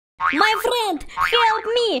My friend, help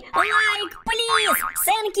me! Like, please!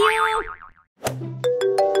 Thank you!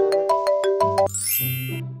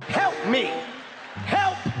 Help me!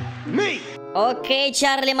 Help me! Okay,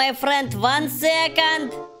 Charlie, my friend, 1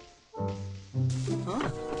 second.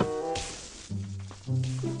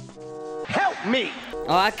 Help me!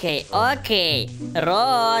 Okay.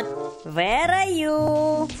 Rod, where are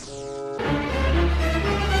you?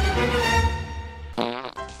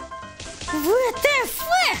 WTF?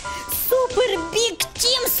 Super big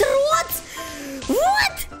teams rods?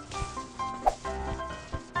 What?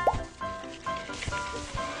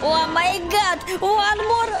 Oh my god, one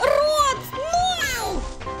more rod! No!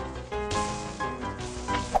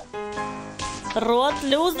 Rod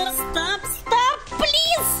loser, stop,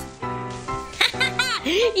 please!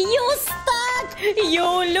 You stuck! You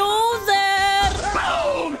loser!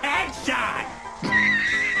 Boom! Headshot!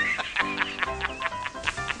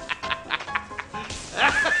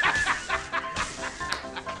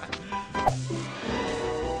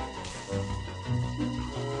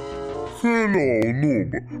 Hello,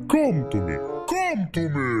 noob. Come to me. Come to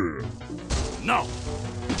me. No!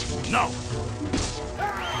 No!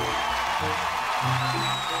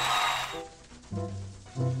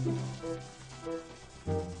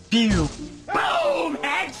 Pew! Boom!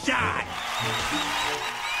 Headshot!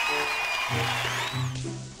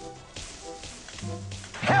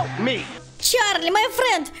 Help me! Charlie, my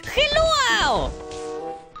friend, hello!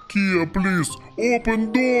 Kia, please,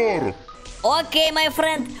 open door. Okay, my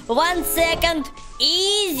friend, 1 second,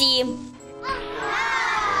 easy.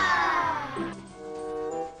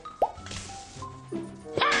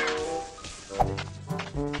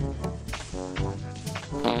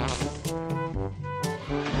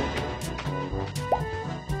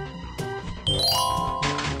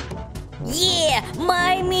 Yeah,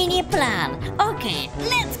 my mini plan. Okay,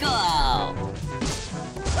 let's go.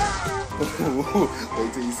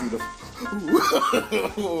 Wait till you see the.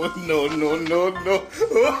 No.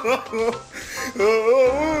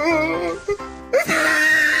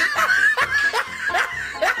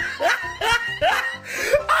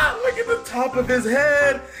 Look at the top of his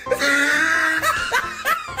head.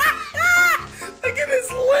 Look at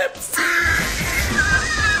his lips.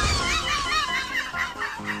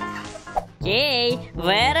 Hey,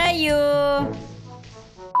 where are you?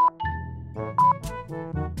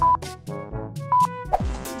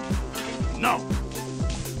 No!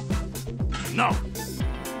 No!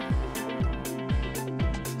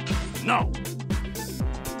 No!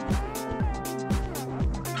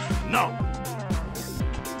 No!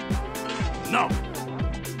 No!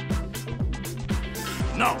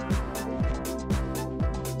 No!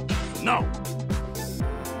 No!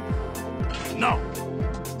 No!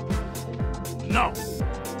 No!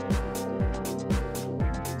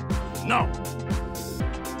 No!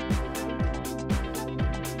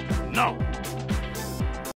 No!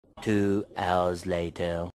 2 hours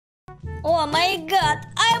later. Oh my god,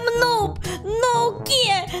 I'm noob! No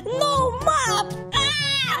key, no map!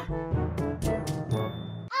 Ah!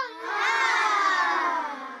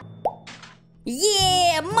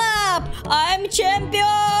 Yeah, map! I'm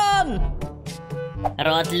champion!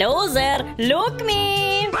 Rod loser, look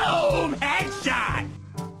me! Boom! Headshot!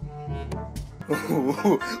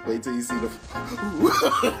 Wait till you see the.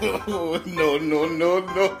 No.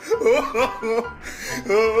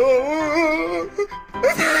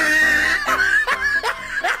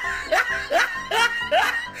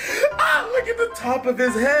 Look at the top of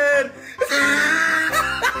his head.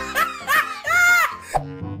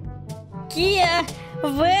 Kia,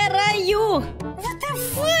 where are you? What the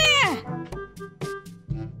fuck?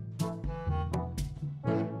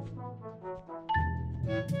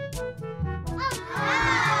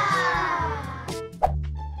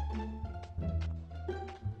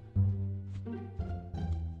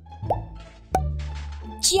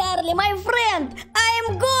 Charlie, my friend, I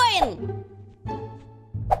am going!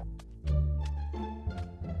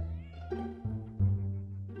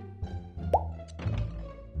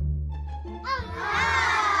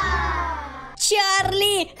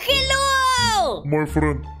 Charlie, hello! My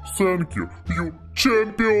friend, thank you. You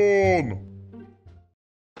champion.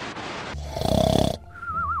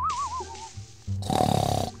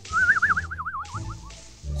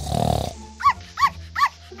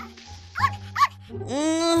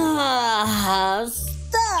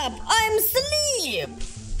 Stop! I'm asleep!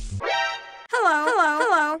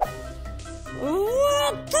 Hello.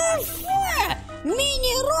 What the fuck?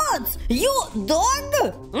 Mini rods! You dog?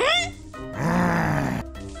 Hmm?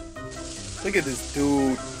 Look at this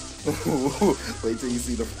dude. Wait till you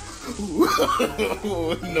see the.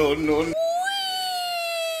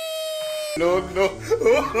 no.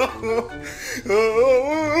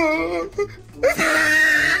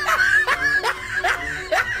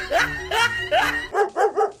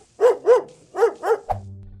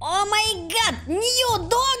 Oh my god, new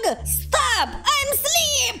dog! Stop! I'm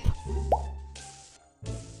asleep!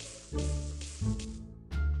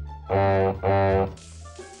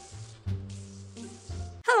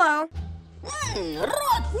 Hello.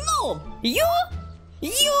 Rot, no! You?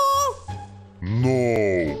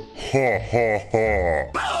 No! Ha ha ha!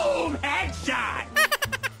 Boom! Headshot!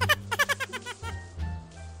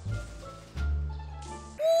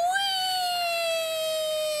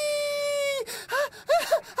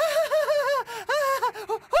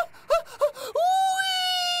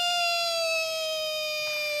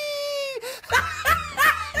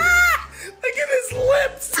 Look at his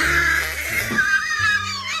lips.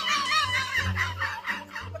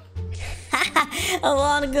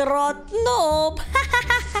 Long rot, nope.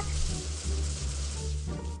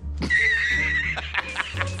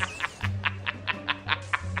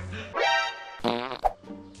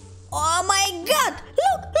 Oh my god!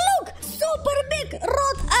 Look! Super big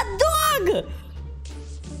rot a dog!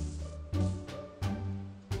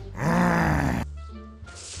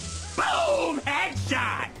 Boom!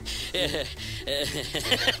 Headshot!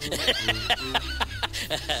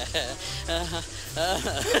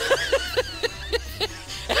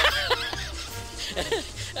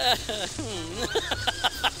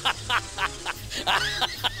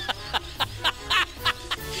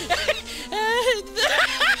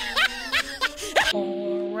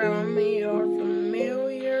 All around me are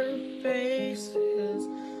familiar faces,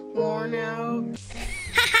 worn out.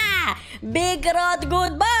 Haha! Big rot,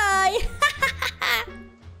 goodbye!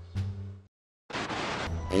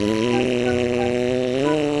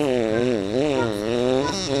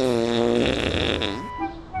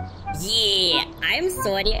 Yeah, I'm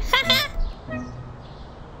sorry.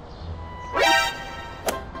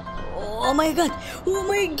 Oh my god!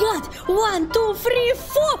 1, 2, 3,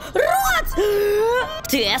 4 rods!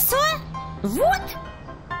 Tesla? What?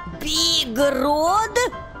 Big rod?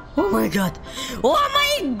 Oh my god!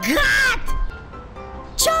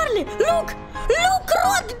 Charlie, look!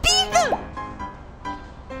 Rod big!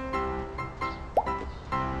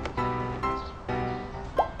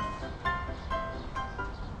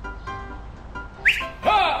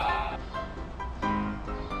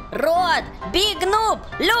 Rod, big noob,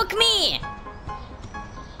 look me!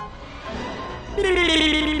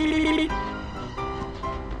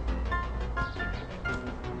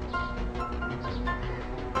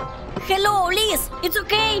 Hello, Liz, it's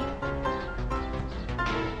okay?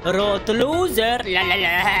 Rod loser, la la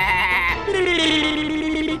la.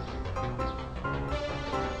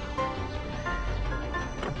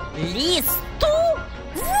 Liz, too?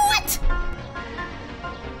 What?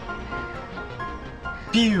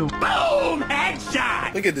 Boom!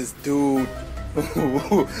 Headshot! Look at this dude.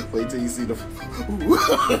 Wait till you see the.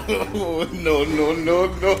 No.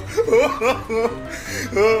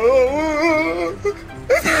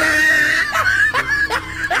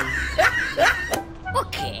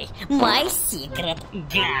 Okay, my secret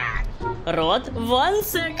gun. Rod, 1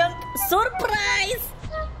 second, surprise!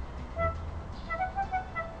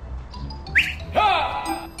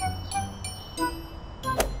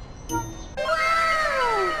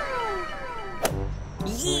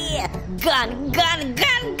 Yeah, gun!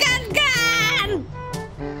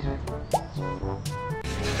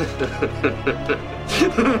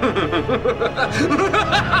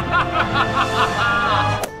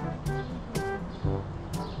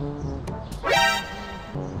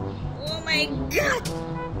 Oh my god!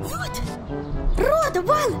 What? Rod,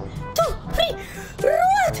 1, 2, 3,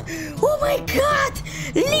 Rod! Oh my god!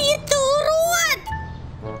 Little Rod!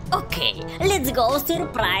 Okay, let's go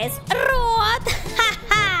surprise Rod!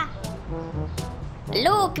 Haha!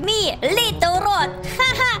 Look me, little Rod!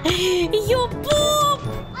 Haha! You poop!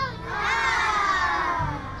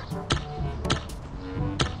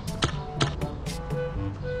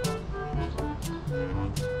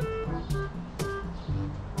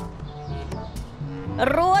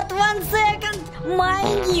 Rod, 1 second, my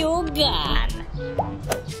new gun.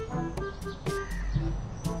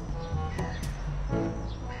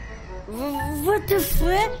 What the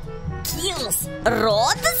fuck? Kills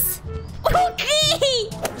rods? Okay!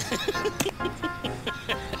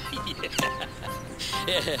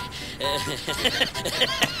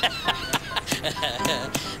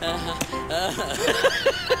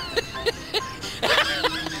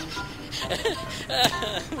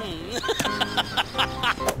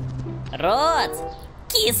 Rods,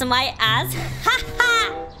 kiss my ass. Ha ha!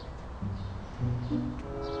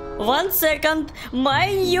 1 second.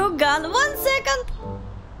 My new gun. 1 second.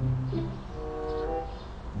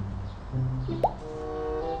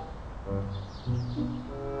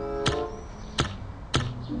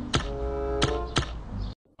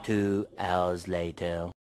 Two hours later.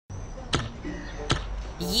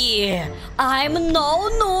 Yeah, I'm no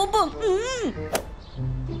noob.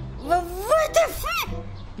 What the fuck?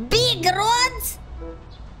 Big rods?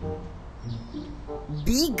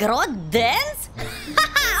 Big rod dance?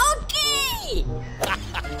 Okay.